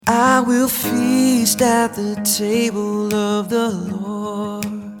I will feast at the table of the Lord.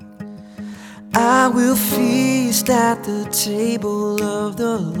 I will feast at the table of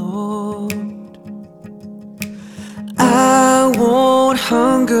the Lord. I won't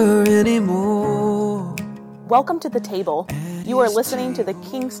hunger anymore. Welcome to The Table. You are listening to the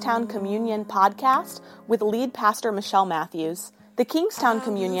Kingstowne Communion podcast with lead pastor Michelle Matthews. The Kingstowne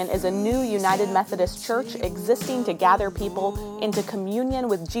Communion is a new United Methodist church existing to gather people into communion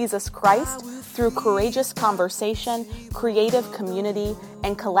with Jesus Christ through courageous conversation, creative community,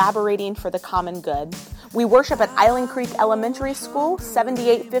 and collaborating for the common good. We worship at Island Creek Elementary School,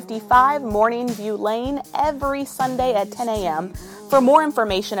 7855 Morning View Lane, every Sunday at 10 a.m. For more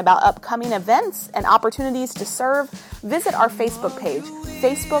information about upcoming events and opportunities to serve, visit our Facebook page,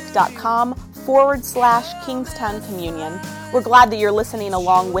 facebook.com/Kingstowne Communion. We're glad that you're listening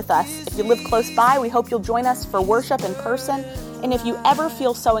along with us. If you live close by, we hope you'll join us for worship in person. And if you ever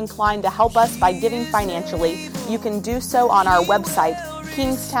feel so inclined to help us by giving financially, you can do so on our website,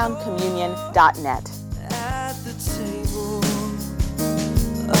 kingstownecommunion.net. At the table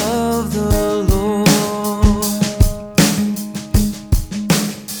of the Lord,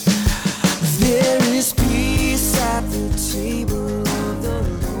 there is peace at the table of the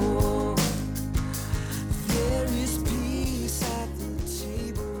Lord. There is peace at the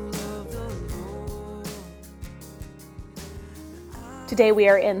table of the Lord. Today we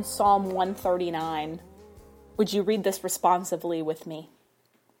are in Psalm 139. Would you read this responsively with me?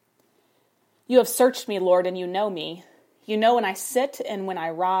 You have searched me, Lord, and you know me. You know when I sit and when I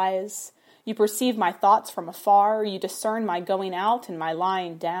rise. You perceive my thoughts from afar. You discern my going out and my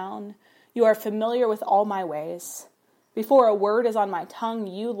lying down. You are familiar with all my ways. Before a word is on my tongue,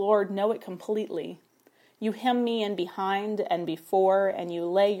 you, Lord, know it completely. You hem me in behind and before, and you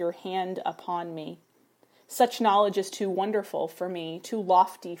lay your hand upon me. Such knowledge is too wonderful for me, too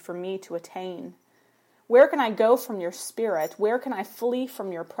lofty for me to attain. Where can I go from your spirit? Where can I flee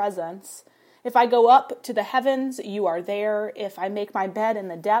from your presence? If I go up to the heavens, you are there. If I make my bed in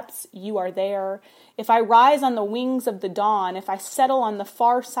the depths, you are there. If I rise on the wings of the dawn, if I settle on the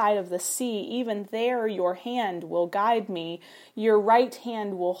far side of the sea, even there your hand will guide me. Your right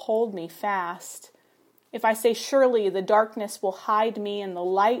hand will hold me fast. If I say, surely the darkness will hide me and the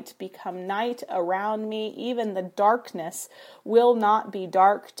light become night around me, even the darkness will not be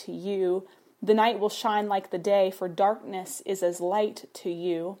dark to you. The night will shine like the day, for darkness is as light to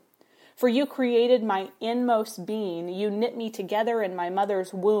you. For you created my inmost being. You knit me together in my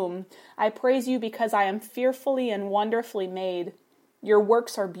mother's womb. I praise you because I am fearfully and wonderfully made. Your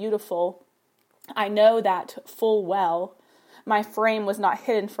works are beautiful. I know that full well. My frame was not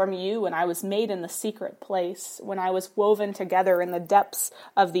hidden from you when I was made in the secret place, when I was woven together in the depths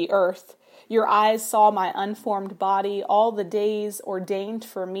of the earth. Your eyes saw my unformed body. All the days ordained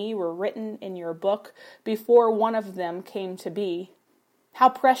for me were written in your book before one of them came to be. How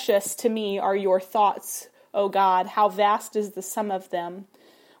precious to me are your thoughts, O God. How vast is the sum of them.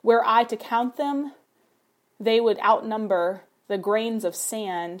 Were I to count them, they would outnumber the grains of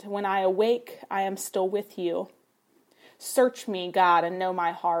sand. When I awake, I am still with you. Search me, God, and know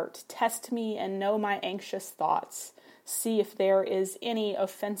my heart. Test me and know my anxious thoughts. See if there is any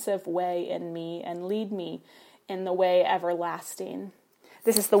offensive way in me, and lead me in the way everlasting.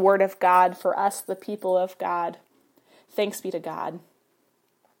 This is the word of God for us, the people of God. Thanks be to God.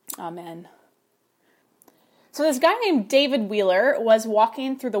 Amen. So this guy named David Wheeler was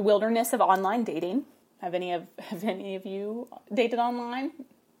walking through the wilderness of online dating. Have any of you dated online?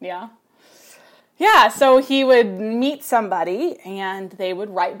 Yeah. Yeah, so he would meet somebody and they would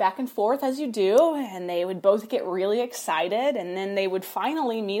write back and forth as you do, and they would both get really excited, and then they would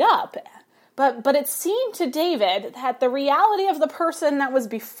finally meet up. But it seemed to David that the reality of the person that was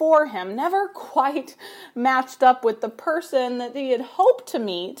before him never quite matched up with the person that he had hoped to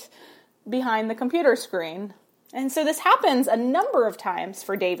meet behind the computer screen. And so this happens a number of times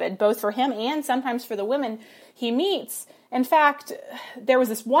for David, both for him and sometimes for the women he meets. In fact, there was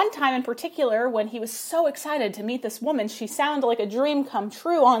this one time in particular when he was so excited to meet this woman. She sounded like a dream come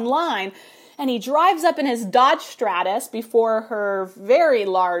true online. And he drives up in his Dodge Stratus before her very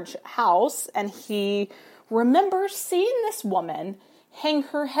large house, and he remembers seeing this woman hang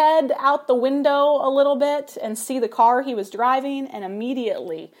her head out the window a little bit and see the car he was driving, and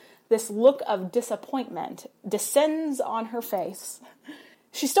immediately this look of disappointment descends on her face.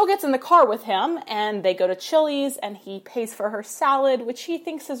 She still gets in the car with him, and they go to Chili's, and he pays for her salad, which he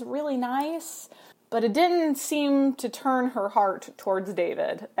thinks is really nice. But it didn't seem to turn her heart towards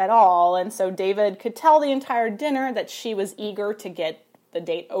David at all, and so David could tell the entire dinner that she was eager to get the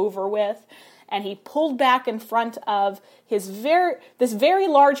date over with, and he pulled back in front of this very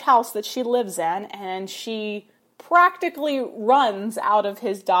large house that she lives in, and she practically runs out of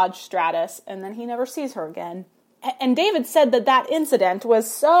his Dodge Stratus, and then he never sees her again. And David said that incident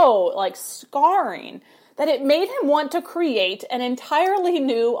was so, scarring that it made him want to create an entirely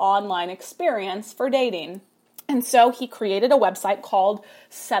new online experience for dating. And so he created a website called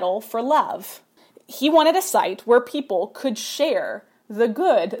Settle for Love. He wanted a site where people could share the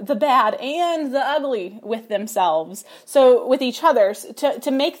good, the bad, and the ugly with themselves. So with each other,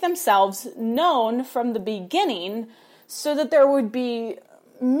 to make themselves known from the beginning so that there would be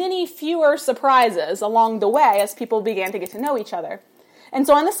many fewer surprises along the way as people began to get to know each other. And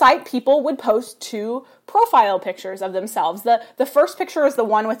so on the site, people would post 2 profile pictures of themselves. The first picture is the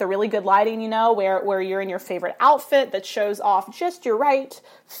one with the really good lighting, where you're in your favorite outfit that shows off just your right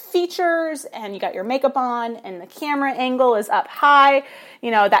features, and you got your makeup on, and the camera angle is up high,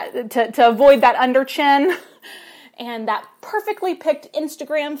 that to avoid that under chin. And that perfectly picked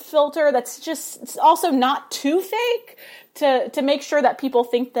Instagram filter that's just, it's also not too fake to make sure that people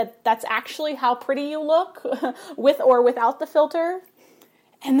think that that's actually how pretty you look with or without the filter.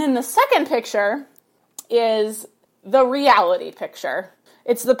 And then the second picture is the reality picture.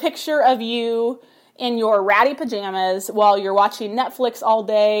 It's the picture of you in your ratty pajamas while you're watching Netflix all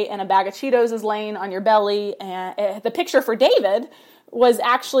day and a bag of Cheetos is laying on your belly. And the picture for David was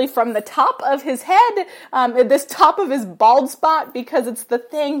actually from the top of his head, this top of his bald spot, because it's the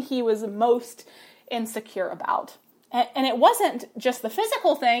thing he was most insecure about. And it wasn't just the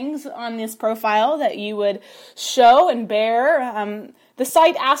physical things on this profile that you would show and bear. The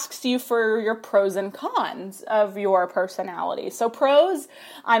site asks you for your pros and cons of your personality. So pros,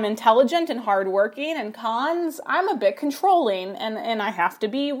 I'm intelligent and hardworking, and cons, I'm a bit controlling and I have to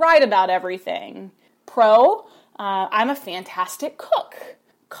be right about everything. Pro, I'm a fantastic cook.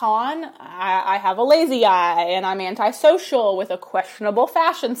 Con, I have a lazy eye and I'm antisocial with a questionable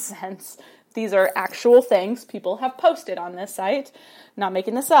fashion sense. These are actual things people have posted on this site, not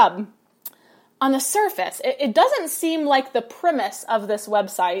making this up. On the surface, it doesn't seem like the premise of this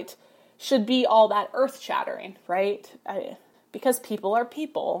website should be all that earth-shattering, right? Because people are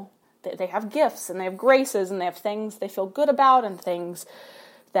people. They have gifts and they have graces and they have things they feel good about and things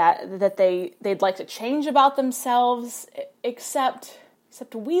that they'd like to change about themselves, except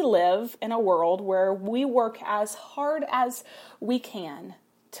we live in a world where we work as hard as we can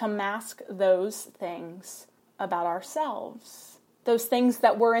to mask those things about ourselves. Those things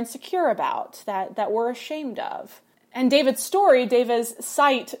that we're insecure about, that we're ashamed of. And David's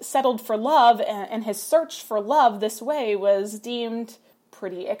site, Settled for Love, and his search for love this way was deemed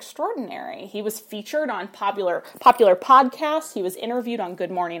pretty extraordinary. He was featured on popular podcasts. He was interviewed on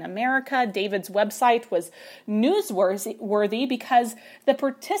Good Morning America. David's website was newsworthy because the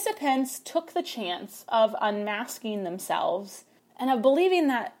participants took the chance of unmasking themselves and of believing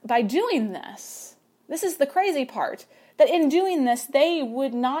that by doing this is the crazy part, that in doing this, they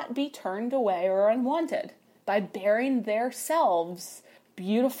would not be turned away or unwanted by bearing their selves,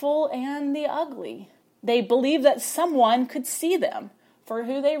 beautiful and the ugly. They believed that someone could see them for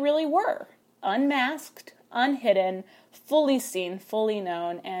who they really were, unmasked, unhidden, fully seen, fully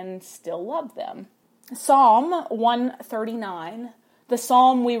known, and still love them. Psalm 139, the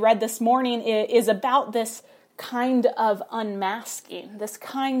psalm we read this morning, is about this kind of unmasking, this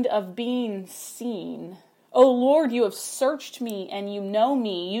kind of being seen. O Lord, you have searched me and you know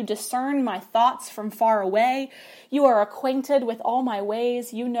me. You discern my thoughts from far away. You are acquainted with all my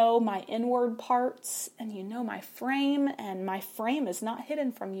ways. You know my inward parts and you know my frame, and my frame is not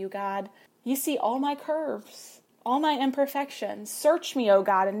hidden from you, God. You see all my curves, all my imperfections. Search me, O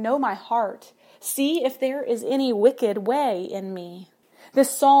God, and know my heart. See if there is any wicked way in me.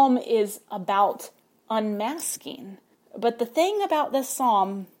 This psalm is about unmasking. But the thing about this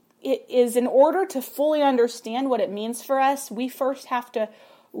psalm, it is, in order to fully understand what it means for us, we first have to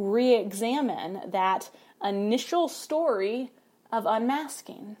re-examine that initial story of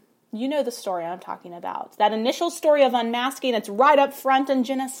unmasking. You know the story I'm talking about. That initial story of unmasking, it's right up front in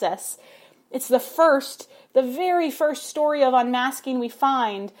Genesis. It's the very first story of unmasking we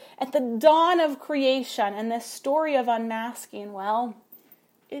find at the dawn of creation. And this story of unmasking, well,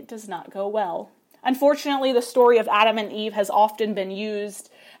 it does not go well. Unfortunately, the story of Adam and Eve has often been used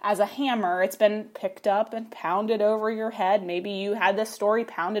as a hammer. It's been picked up and pounded over your head. Maybe you had this story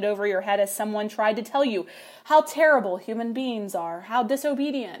pounded over your head as someone tried to tell you how terrible human beings are, how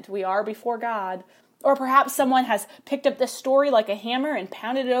disobedient we are before God. Or perhaps someone has picked up this story like a hammer and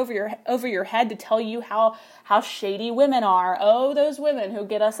pounded it over your head to tell you how shady women are. Oh, those women who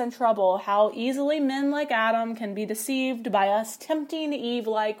get us in trouble. How easily men like Adam can be deceived by us tempting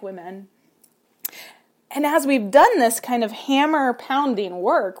Eve-like women. And as we've done this kind of hammer-pounding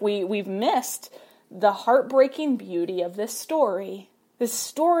work, we've missed the heartbreaking beauty of this story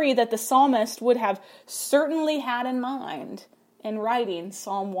that the psalmist would have certainly had in mind in writing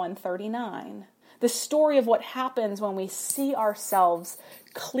Psalm 139. The story of what happens when we see ourselves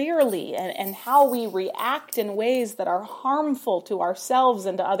clearly and how we react in ways that are harmful to ourselves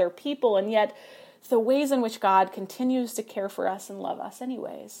and to other people, and yet the ways in which God continues to care for us and love us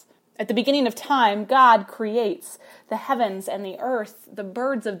anyways. At the beginning of time, God creates the heavens and the earth, the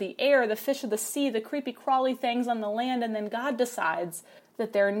birds of the air, the fish of the sea, the creepy crawly things on the land, and then God decides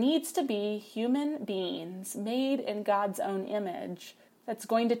that there needs to be human beings made in God's own image that's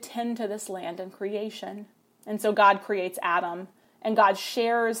going to tend to this land and creation. And so God creates Adam, and God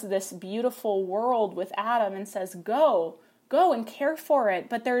shares this beautiful world with Adam and says, go and care for it,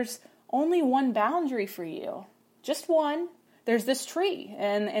 but there's only one boundary for you, just one. There's this tree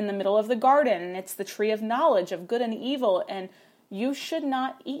in the middle of the garden, and it's the tree of knowledge of good and evil, and you should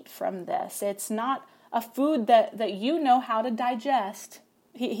not eat from this. It's not a food that you know how to digest.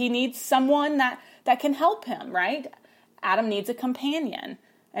 He needs someone that can help him, right? Adam needs a companion.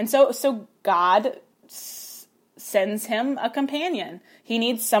 And so God sends him a companion. He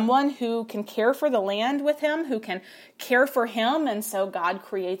needs someone who can care for the land with him, who can care for him, and so God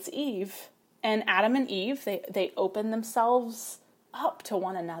creates Eve. And Adam and Eve, they open themselves up to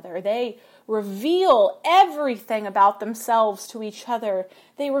one another. They reveal everything about themselves to each other.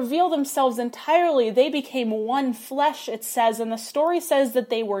 They reveal themselves entirely. They became one flesh, it says, and the story says that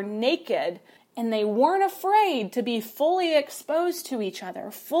they were naked, and they weren't afraid to be fully exposed to each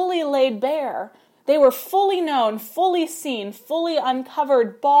other, fully laid bare. They were fully known, fully seen, fully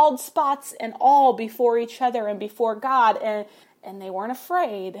uncovered, bald spots and all before each other and before God, and they weren't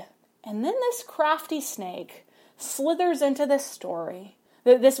afraid. And then this crafty snake slithers into this story.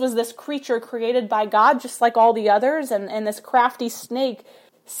 This was this creature created by God, just like all the others, and this crafty snake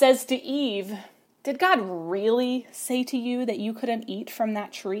says to Eve, did God really say to you that you couldn't eat from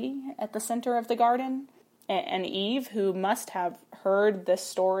that tree at the center of the garden? And Eve, who must have heard this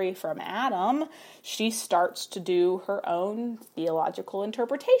story from Adam, she starts to do her own theological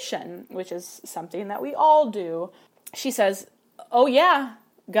interpretation, which is something that we all do. She says, oh yeah,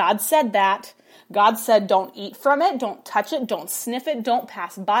 God said that. God said don't eat from it, don't touch it, don't sniff it, don't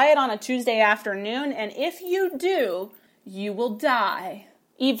pass by it on a Tuesday afternoon, and if you do, you will die.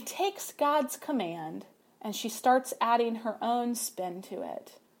 Eve takes God's command, and she starts adding her own spin to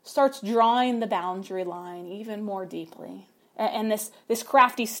it, starts drawing the boundary line even more deeply. And this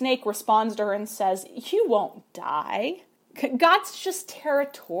crafty snake responds to her and says, you won't die. God's just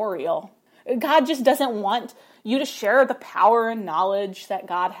territorial. God just doesn't want you to share the power and knowledge that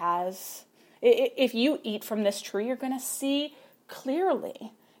God has. If you eat from this tree, you're going to see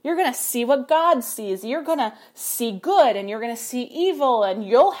clearly. You're going to see what God sees. You're going to see good, and you're going to see evil, and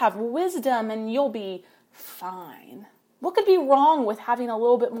you'll have wisdom, and you'll be fine. What could be wrong with having a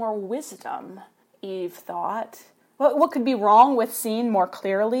little bit more wisdom, Eve thought. What could be wrong with seeing more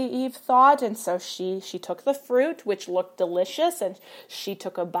clearly, Eve thought. And so she took the fruit, which looked delicious, and she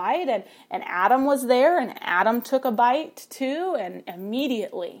took a bite, and Adam was there, and Adam took a bite too, and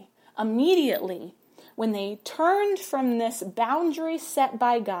immediately, when they turned from this boundary set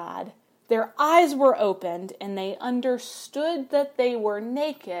by God, their eyes were opened, and they understood that they were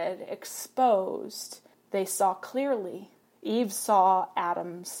naked, exposed. They saw clearly. Eve saw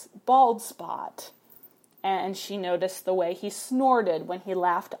Adam's bald spot, and she noticed the way he snorted when he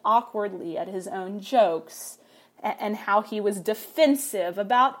laughed awkwardly at his own jokes, and how he was defensive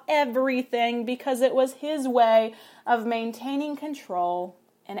about everything because it was his way of maintaining control.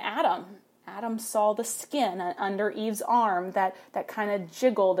 And Adam saw the skin under Eve's arm that kind of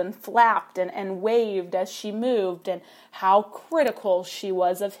jiggled and flapped and waved as she moved, and how critical she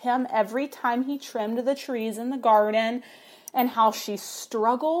was of him every time he trimmed the trees in the garden, and how she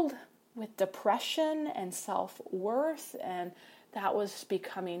struggled with depression and self-worth, and that was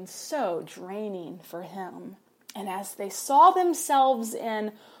becoming so draining for him. And as they saw themselves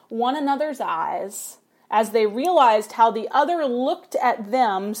in one another's eyes, as they realized how the other looked at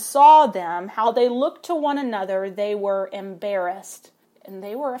them, saw them, how they looked to one another, they were embarrassed and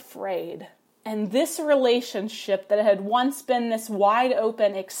they were afraid. And this relationship that had once been this wide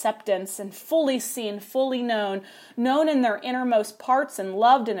open acceptance and fully seen, fully known in their innermost parts and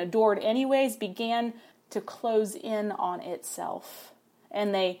loved and adored anyways, began to close in on itself.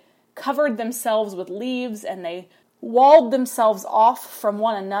 And they covered themselves with leaves, and they walled themselves off from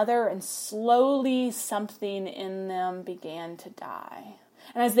one another, and slowly something in them began to die.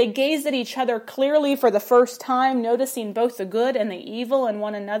 And as they gazed at each other clearly for the first time, noticing both the good and the evil in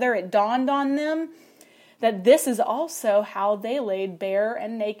one another, it dawned on them that this is also how they laid bare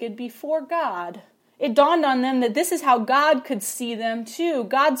and naked before God. It dawned on them that this is how God could see them too.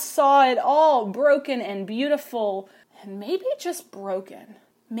 God saw it all broken and beautiful, and maybe just broken.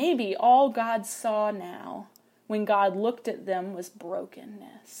 Maybe all God saw now when God looked at them was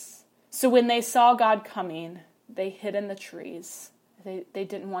brokenness. So when they saw God coming, they hid in the trees. They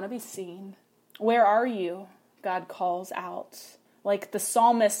didn't want to be seen. Where are you? God calls out. Like the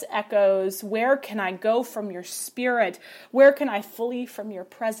psalmist echoes, where can I go from your spirit? Where can I flee from your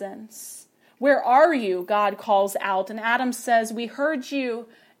presence? Where are you? God calls out. And Adam says, we heard you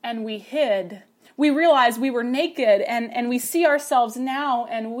and we hid. We realized we were naked and we see ourselves now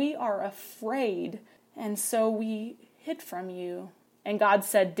and we are afraid. And so we hid from you. And God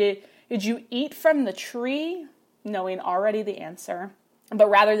said, did you eat from the tree? Knowing already the answer. But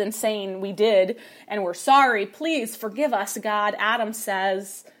rather than saying we did and we're sorry, please forgive us, God, Adam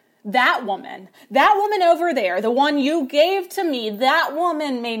says, that woman over there, the one you gave to me, that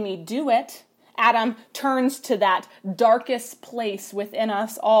woman made me do it. Adam turns to that darkest place within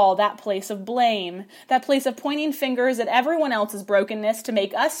us all, that place of blame, that place of pointing fingers at everyone else's brokenness to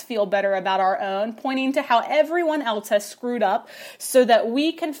make us feel better about our own, pointing to how everyone else has screwed up so that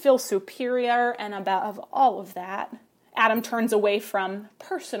we can feel superior and above all of that. Adam turns away from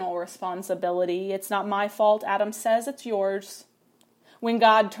personal responsibility. It's not my fault, Adam says, it's yours. When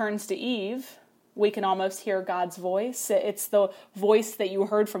God turns to Eve, we can almost hear God's voice. It's the voice that you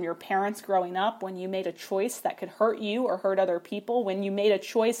heard from your parents growing up when you made a choice that could hurt you or hurt other people, when you made a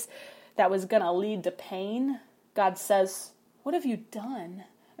choice that was going to lead to pain. God says, what have you done?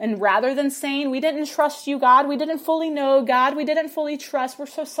 And rather than saying, we didn't trust you, God, we didn't fully know, God, we didn't fully trust, we're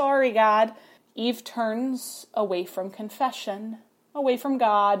so sorry, God, Eve turns away from confession, away from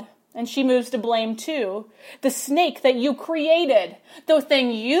God, and she moves to blame too. The snake that you created, the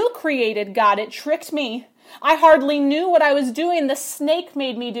thing you created, God, it tricked me. I hardly knew what I was doing. The snake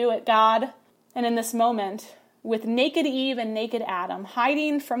made me do it, God. And in this moment, with naked Eve and naked Adam,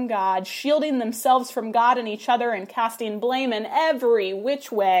 hiding from God, shielding themselves from God and each other and casting blame in every which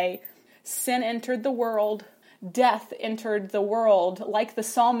way, sin entered the world. Death entered the world. Like the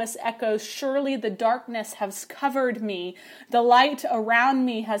psalmist echoes, surely the darkness has covered me. The light around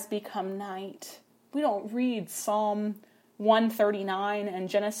me has become night. We don't read Psalm 139 and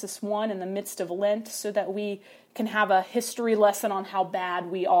Genesis 1 in the midst of Lent so that we can have a history lesson on how bad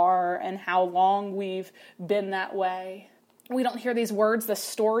we are and how long we've been that way. We don't hear these words, this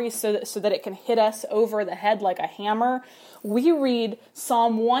story, so that it can hit us over the head like a hammer. We read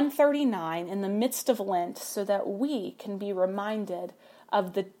Psalm 139 in the midst of Lent so that we can be reminded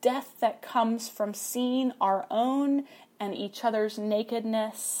of the death that comes from seeing our own and each other's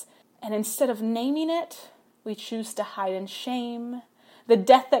nakedness. And instead of naming it, we choose to hide in shame. The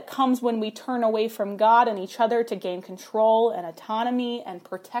death that comes when we turn away from God and each other to gain control and autonomy and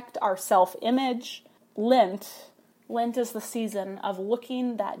protect our self-image. Lent is the season of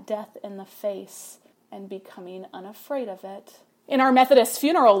looking that death in the face and becoming unafraid of it. In our Methodist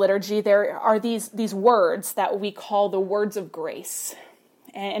funeral liturgy, there are these words that we call the words of grace.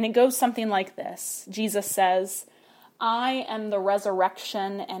 And it goes something like this. Jesus says, I am the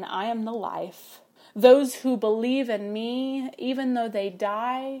resurrection and I am the life. Those who believe in me, even though they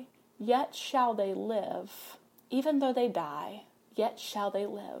die, yet shall they live. Even though they die, yet shall they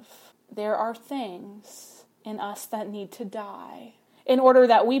live. There are things in us that need to die in order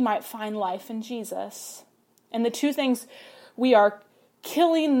that we might find life in Jesus. And the two things we are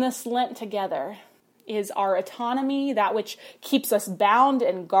killing this Lent together is our autonomy, that which keeps us bound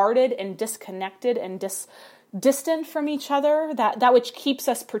and guarded and disconnected and distant from each other, that which keeps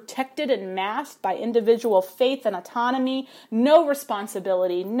us protected and masked by individual faith and autonomy, no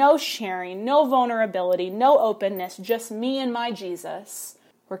responsibility, no sharing, no vulnerability, no openness, just me and my Jesus.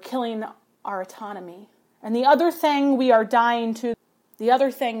 We're killing our autonomy. And the other thing we are dying to, the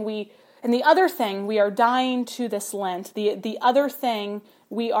other thing we are dying to this Lent, the other thing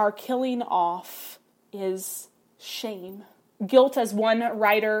we are killing off is shame. Guilt, as one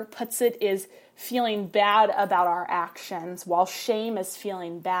writer puts it, is feeling bad about our actions, while shame is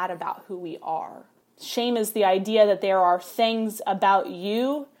feeling bad about who we are. Shame is the idea that there are things about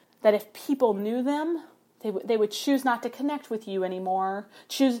you that if people knew them, they would choose not to connect with you anymore,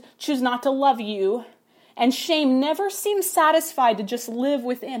 choose not to love you. And shame never seems satisfied to just live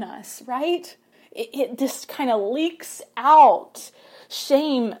within us, right? It just kind of leaks out.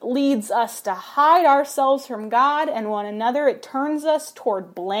 Shame leads us to hide ourselves from God and one another. It turns us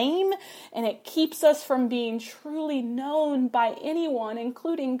toward blame, and it keeps us from being truly known by anyone,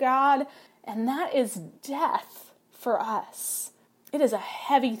 including God. And that is death for us. It is a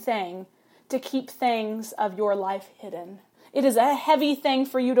heavy thing to keep things of your life hidden. It is a heavy thing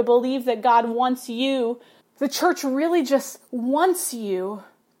for you to believe that God wants you. The church really just wants you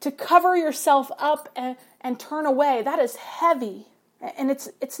to cover yourself up and turn away. That is heavy. And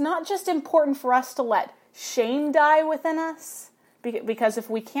it's not just important for us to let shame die within us, because if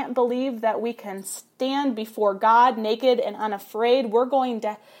we can't believe that we can stand before God naked and unafraid, we're going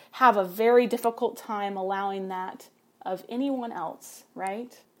to have a very difficult time allowing that of anyone else,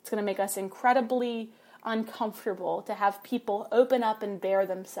 right? It's going to make us incredibly uncomfortable to have people open up and bare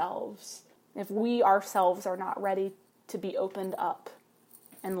themselves if we ourselves are not ready to be opened up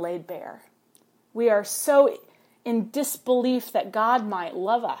and laid bare. We are so in disbelief that God might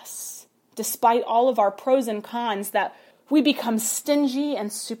love us, despite all of our pros and cons, that we become stingy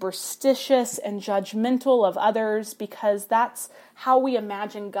and superstitious and judgmental of others because that's how we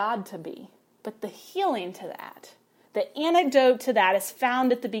imagine God to be. But the healing to that, the antidote to that, is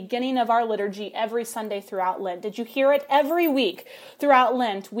found at the beginning of our liturgy every Sunday throughout Lent. Did you hear it? Every week throughout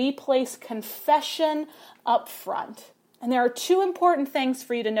Lent, we place confession up front. And there are two important things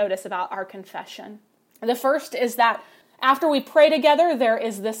for you to notice about our confession. The first is that after we pray together, there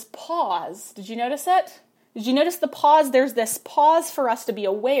is this pause. Did you notice it? Did you notice the pause? There's this pause for us to be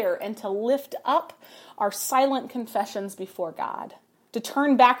aware and to lift up our silent confessions before God, to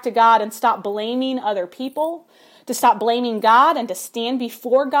turn back to God and stop blaming other people, to stop blaming God and to stand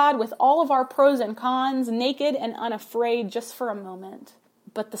before God with all of our pros and cons, naked and unafraid, just for a moment.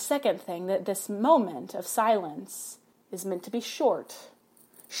 But the second thing, that this moment of silence is meant to be short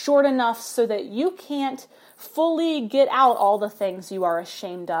enough so that you can't fully get out all the things you are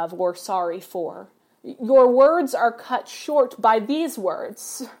ashamed of or sorry for. Your words are cut short by these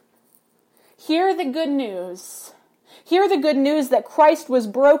words. Hear the good news. Hear the good news that Christ was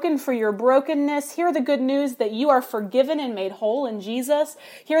broken for your brokenness. Hear the good news that you are forgiven and made whole in Jesus.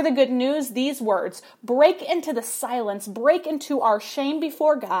 Hear the good news, these words. Break into the silence. Break into our shame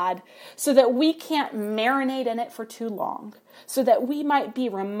before God so that we can't marinate in it for too long. So that we might be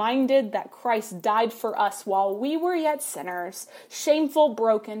reminded that Christ died for us while we were yet sinners, shameful,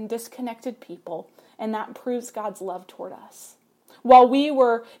 broken, disconnected people. And that proves God's love toward us. While we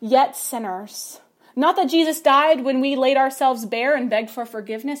were yet sinners. Not that Jesus died when we laid ourselves bare and begged for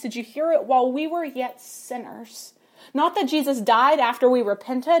forgiveness. Did you hear it? While we were yet sinners. Not that Jesus died after we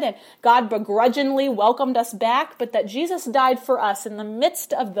repented and God begrudgingly welcomed us back, but that Jesus died for us in the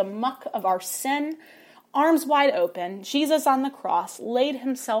midst of the muck of our sin, arms wide open. Jesus on the cross laid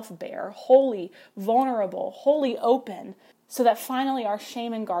himself bare, wholly vulnerable, wholly open, so that finally our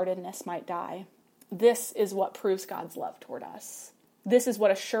shame and guardedness might die. This is what proves God's love toward us. This is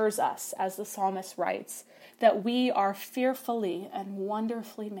what assures us, as the psalmist writes, that we are fearfully and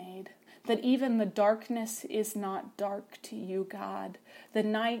wonderfully made, that even the darkness is not dark to you, God. The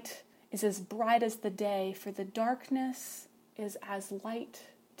night is as bright as the day, for the darkness is as light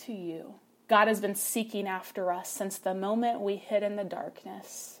to you. God has been seeking after us since the moment we hid in the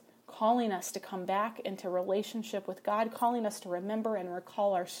darkness, calling us to come back into relationship with God, calling us to remember and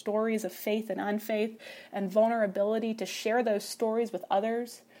recall our stories of faith and unfaith and vulnerability, to share those stories with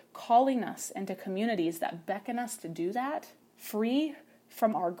others, calling us into communities that beckon us to do that, free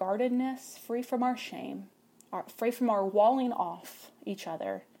from our guardedness, free from our shame, free from our walling off each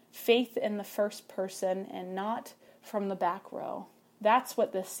other, faith in the first person and not from the back row. That's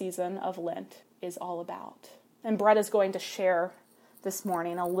what this season of Lent is all about. And Bret is going to share this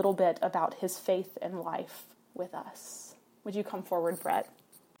morning a little bit about his faith and life with us. Would you come forward, Bret?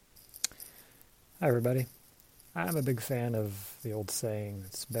 Hi, everybody. I'm a big fan of the old saying,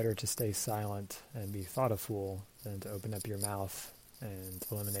 it's better to stay silent and be thought a fool than to open up your mouth and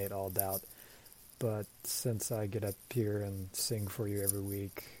eliminate all doubt. But since I get up here and sing for you every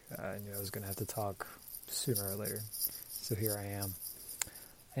week, I knew I was going to have to talk sooner or later. So here I am.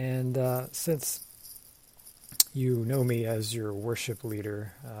 And since you know me as your worship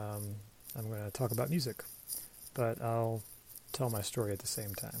leader, I'm going to talk about music, but I'll tell my story at the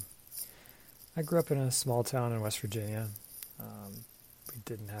same time. I grew up in a small town in West Virginia. We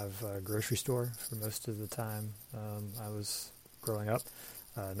didn't have a grocery store for most of the time I was growing up.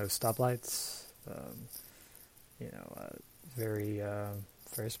 No stoplights,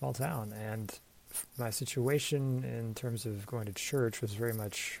 very small town. And my situation in terms of going to church was very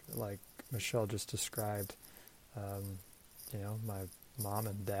much like Michelle just described. My mom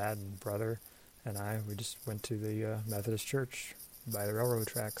and dad and brother and we just went to the Methodist church by the railroad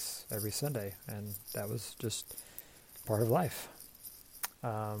tracks every Sunday, and that was just part of life.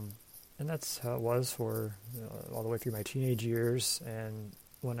 And that's how it was for all the way through my teenage years. And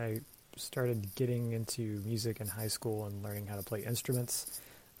when I started getting into music in high school and learning how to play instruments,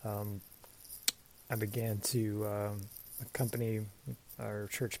 I began to accompany our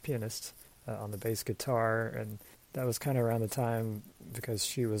church pianist on the bass guitar, and that was kind of around the time because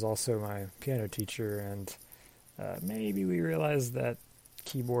she was also my piano teacher, and maybe we realized that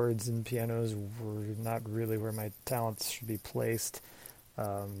keyboards and pianos were not really where my talents should be placed.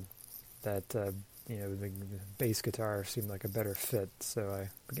 The bass guitar seemed like a better fit, so I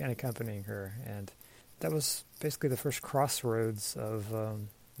began accompanying her, and that was basically the first crossroads of the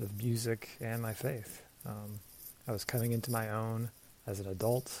music and my faith. I was coming into my own as an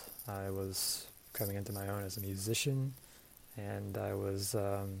adult. I was coming into my own as a musician, and I was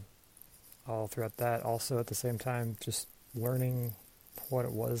all throughout that also at the same time just learning what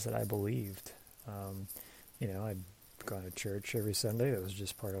it was that I believed. I'd gone to church every Sunday. That was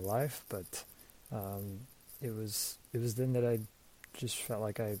just part of life, but it was then that I just felt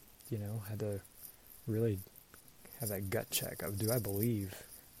like I had to really have that gut check of, do I believe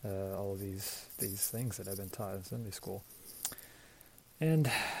all of these things that I've been taught in Sunday school?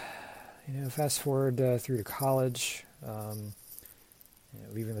 And fast forward through to college,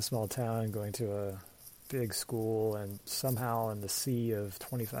 leaving the small town, going to a big school, and somehow in the sea of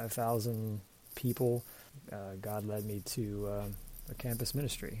 25,000 people, God led me to a campus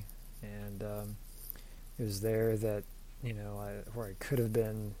ministry, and it was there that where I could have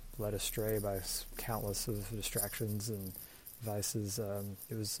been led astray by countless of distractions and vices.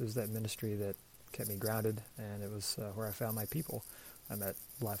 It was that ministry that kept me grounded, and it was where I found my people. I met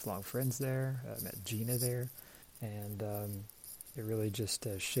lifelong friends there. I met Gina there, and it really just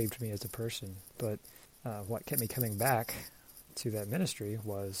shaped me as a person. But what kept me coming back to that ministry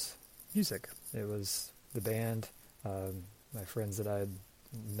was music. It was the band, my friends that I had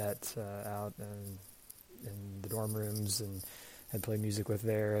met out in the dorm rooms and had played music with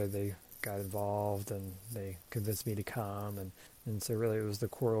there. They got involved and they convinced me to come, and so really it was the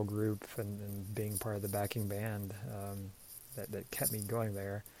choral group and being part of the backing band that kept me going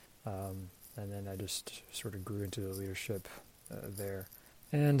there, and then I just sort of grew into the leadership there.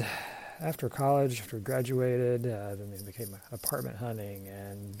 And after college, after I graduated, then it became apartment hunting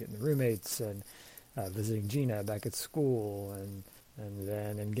and getting roommates and visiting Gina back at school, and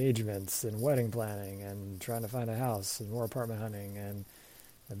then engagements and wedding planning and trying to find a house and more apartment hunting and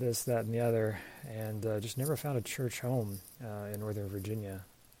this, that, and the other, and just never found a church home in Northern Virginia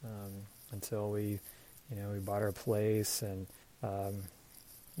until we bought our place, and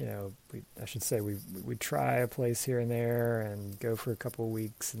we try a place here and there and go for a couple of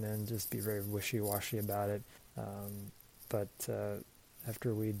weeks and then just be very wishy-washy about it. But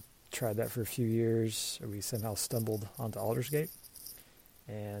after we tried that for a few years, we somehow stumbled onto Aldersgate,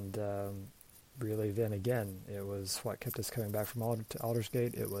 and really then again, it was what kept us coming back from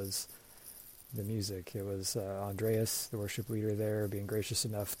Aldersgate. It was the music. It was Andreas, the worship leader there, being gracious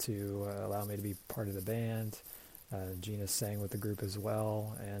enough to allow me to be part of the band. Gina sang with the group as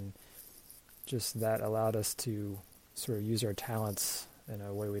well, and just that allowed us to sort of use our talents in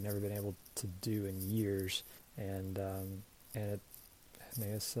a way we'd never been able to do in years, and it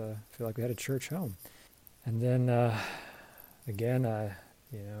made us feel like we had a church home. And then again,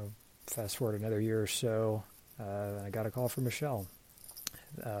 fast forward another year or so, I got a call from Michelle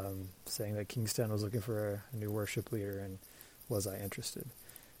saying that Kingstowne was looking for a new worship leader, and was I interested?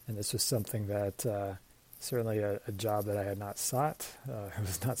 And this was something that certainly a job that I had not sought. It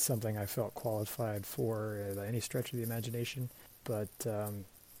was not something I felt qualified for by any stretch of the imagination, but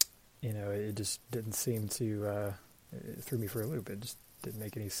it just didn't seem to it threw me for a loop. It just didn't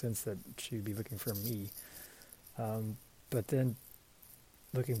make any sense that she would be looking for me. But then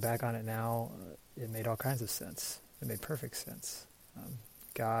looking back on it now, it made all kinds of sense. It made perfect sense.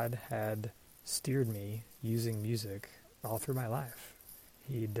 God had steered me using music all through my life.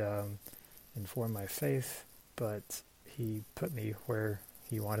 He'd informed my faith, but he put me where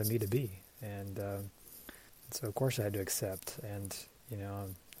he wanted me to be. And so, of course, I had to accept. And,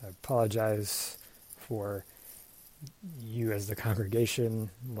 I apologize for you as the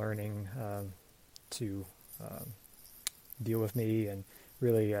congregation learning to deal with me and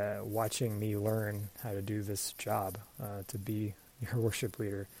really watching me learn how to do this job, to be your worship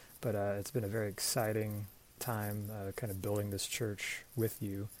leader. But it's been a very exciting time kind of building this church with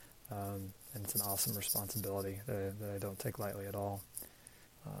you, and it's an awesome responsibility that I don't take lightly at all.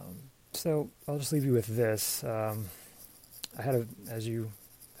 So I'll just leave you with this. As you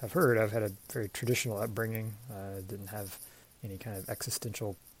have heard, I've had a very traditional upbringing. Didn't have any kind of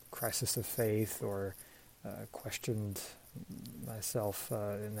existential crisis of faith or questioned myself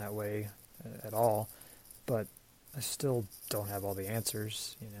in that way at all, but I still don't have all the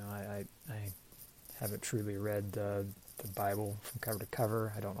answers. I haven't truly read the the Bible from cover to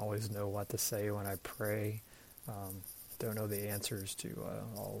cover. I don't always know what to say when I pray. Don't know the answers to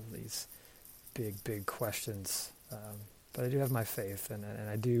all of these big questions. But I do have my faith, and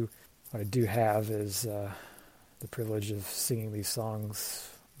I do. What I do have is the privilege of singing these songs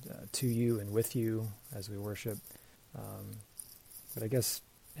to you and with you as we worship. But I guess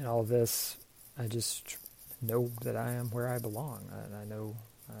in all of this, I just know that I am where I belong, and I know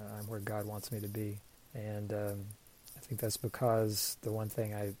I'm where God wants me to be. And I think that's because the one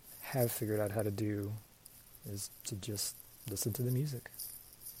thing I have figured out how to do is to just listen to the music.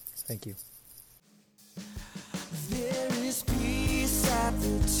 Thank you. There is peace at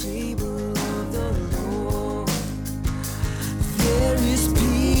the table of the Lord.